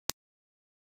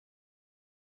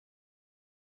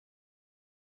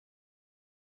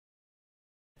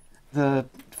the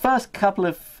first couple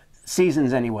of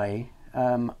seasons anyway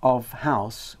of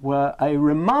House were a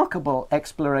remarkable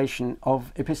exploration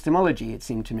of epistemology, it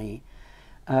seemed to me.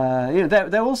 There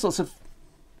were all sorts of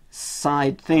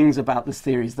side things about this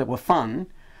theories that were fun,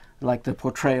 like the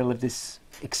portrayal of this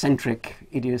eccentric,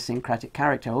 idiosyncratic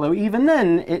character. Although even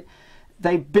then,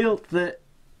 they built the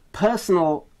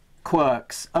personal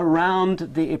quirks around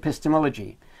the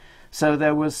epistemology. So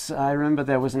I remember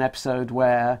there was an episode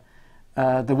where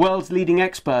the world's leading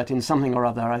expert in something or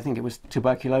other, I think it was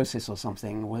tuberculosis or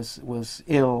something, was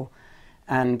ill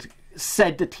and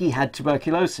said that he had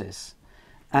tuberculosis.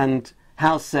 And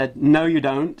House said, "No, you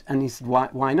don't." And he said,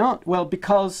 why not? Well,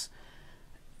 because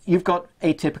you've got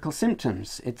atypical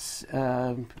symptoms. It's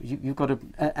you've got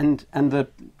and the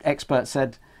expert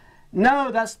said,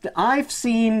 "No, I've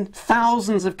seen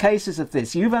thousands of cases of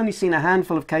this. You've only seen a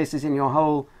handful of cases in your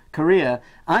whole career.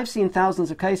 I've seen thousands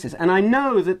of cases, and I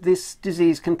know that this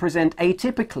disease can present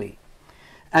atypically."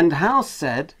 And House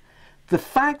said, "The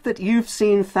fact that you've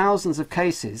seen thousands of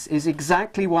cases is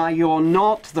exactly why you're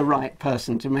not the right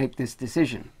person to make this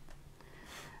decision."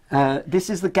 This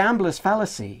is the gambler's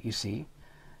fallacy, you see.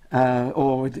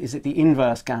 Or is it the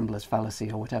inverse gambler's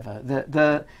fallacy or whatever?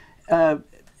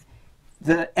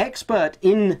 The expert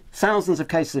in thousands of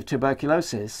cases of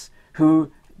tuberculosis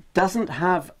who doesn't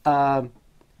have a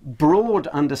broad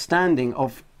understanding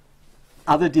of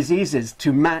other diseases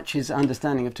to match his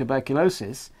understanding of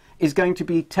tuberculosis is going to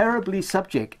be terribly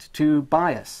subject to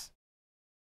bias.